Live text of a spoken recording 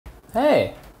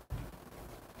Hey,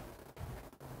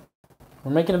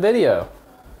 we're making a video.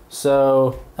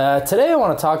 So today I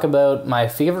want to talk about my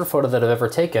favorite photo that I've ever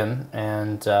taken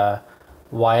and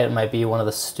why it might be one of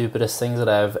the stupidest things that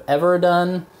I've ever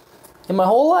done in my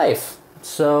whole life.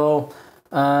 So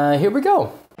here we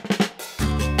go.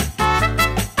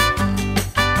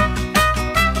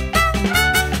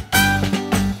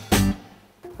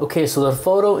 Okay, so the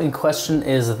photo in question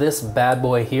is this bad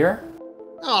boy here.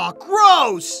 Aw,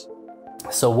 gross!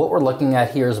 So what we're looking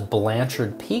at here is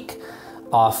Blanchard Peak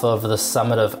off of the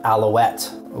summit of Alouette,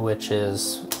 which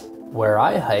is where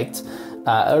I hiked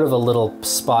out of a little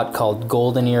spot called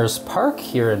Golden Ears Park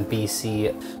here in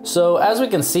BC. So as we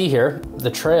can see here,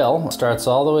 the trail starts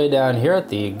all the way down here at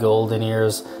the Golden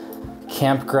Ears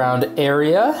campground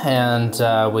area,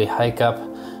 and we hike up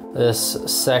this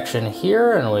section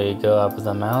here and we go up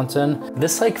the mountain.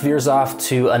 This hike veers off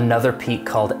to another peak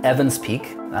called Evans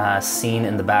Peak, seen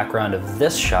in the background of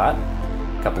this shot.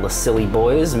 A couple of silly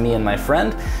boys, me and my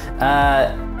friend.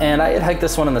 And I had hiked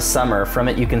this one in the summer. From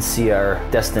it you can see our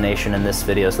destination in this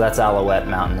video. So that's Alouette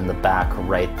Mountain in the back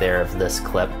right there of this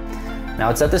clip. Now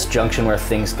it's at this junction where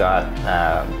things got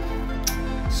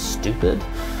stupid.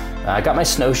 I got my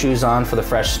snowshoes on for the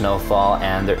fresh snowfall,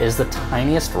 and there is the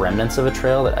tiniest remnants of a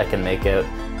trail that I can make out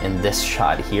in this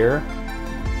shot here.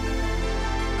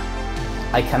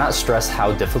 I cannot stress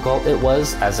how difficult it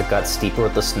was as it got steeper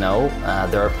with the snow.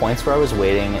 There are points where I was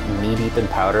wading knee deep in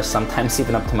powder, sometimes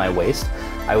even up to my waist.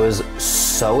 I was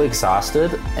so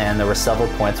exhausted, and there were several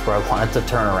points where I wanted to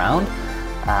turn around.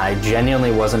 I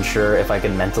genuinely wasn't sure if I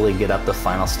could mentally get up the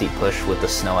final steep push with the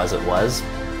snow as it was.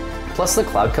 Plus the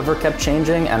cloud cover kept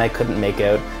changing and I couldn't make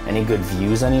out any good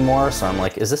views anymore, so I'm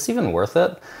like, is this even worth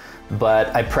it?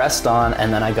 But I pressed on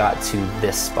and then I got to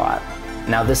this spot.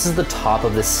 Now this is the top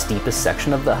of the steepest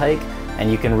section of the hike,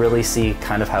 and you can really see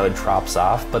kind of how it drops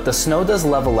off, but the snow does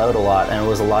level out a lot and it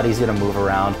was a lot easier to move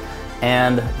around,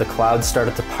 and the clouds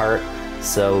started to part,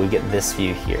 so we get this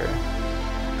view here.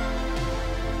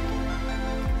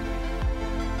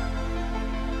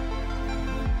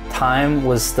 Time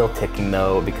was still ticking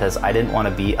though, because I didn't want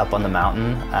to be up on the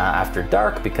mountain after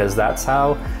dark, because that's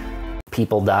how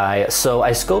people die. So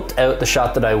I scoped out the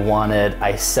shot that I wanted.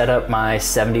 I set up my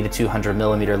 70 to 200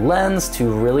 millimeter lens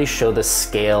to really show the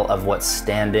scale of what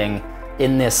standing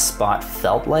in this spot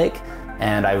felt like.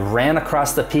 And I ran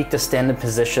across the peak to stand in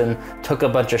position, took a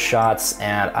bunch of shots,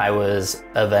 and I was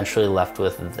eventually left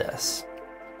with this.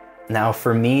 Now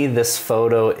for me, this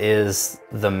photo is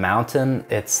the mountain,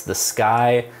 it's the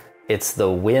sky, it's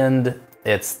the wind,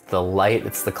 it's the light,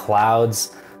 it's the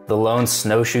clouds, the lone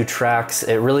snowshoe tracks.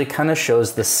 It really kind of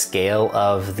shows the scale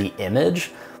of the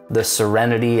image, the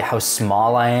serenity, how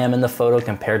small I am in the photo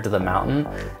compared to the mountain.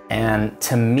 And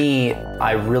to me,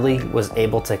 I really was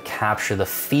able to capture the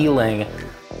feeling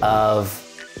of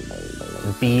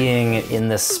being in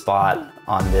this spot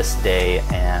on this day,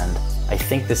 and I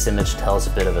think this image tells a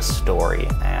bit of a story,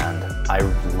 and I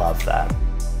love that.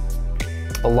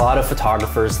 A lot of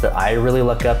photographers that I really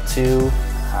look up to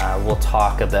will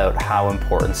talk about how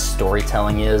important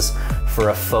storytelling is for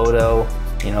a photo.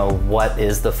 You know, what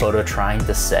is the photo trying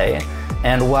to say?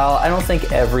 And while I don't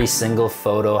think every single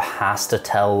photo has to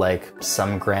tell like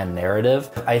some grand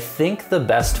narrative, I think the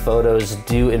best photos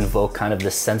do invoke kind of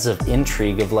this sense of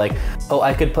intrigue of like, oh,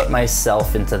 I could put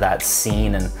myself into that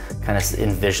scene and kind of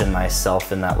envision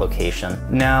myself in that location.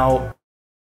 Now,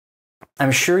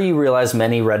 I'm sure you realize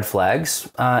many red flags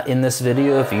in this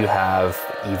video if you have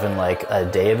even like a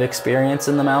day of experience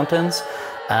in the mountains.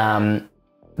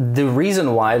 The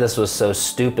reason why this was so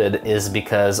stupid is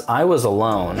because I was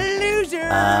alone. Loser!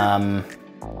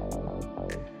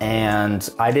 And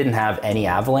I didn't have any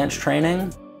avalanche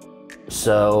training,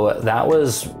 so that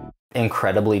was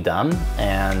incredibly dumb.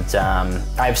 And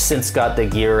I've since got the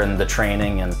gear and the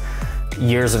training and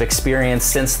years of experience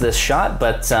since this shot,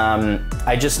 but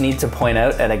I just need to point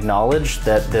out and acknowledge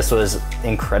that this was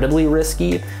incredibly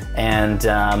risky, and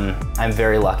I'm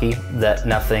very lucky that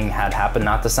nothing had happened.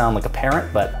 Not to sound like a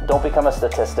parent, but don't become a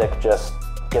statistic, just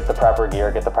get the proper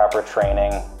gear, get the proper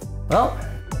training. Well,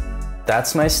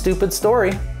 that's my stupid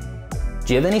story.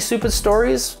 Do you have any stupid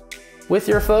stories with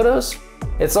your photos?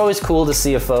 It's always cool to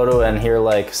see a photo and hear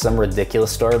like some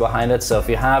ridiculous story behind it, so if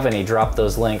you have any, drop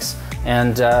those links,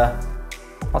 and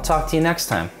I'll talk to you next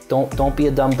time. Don't be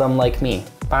a dum-dum like me.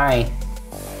 Bye.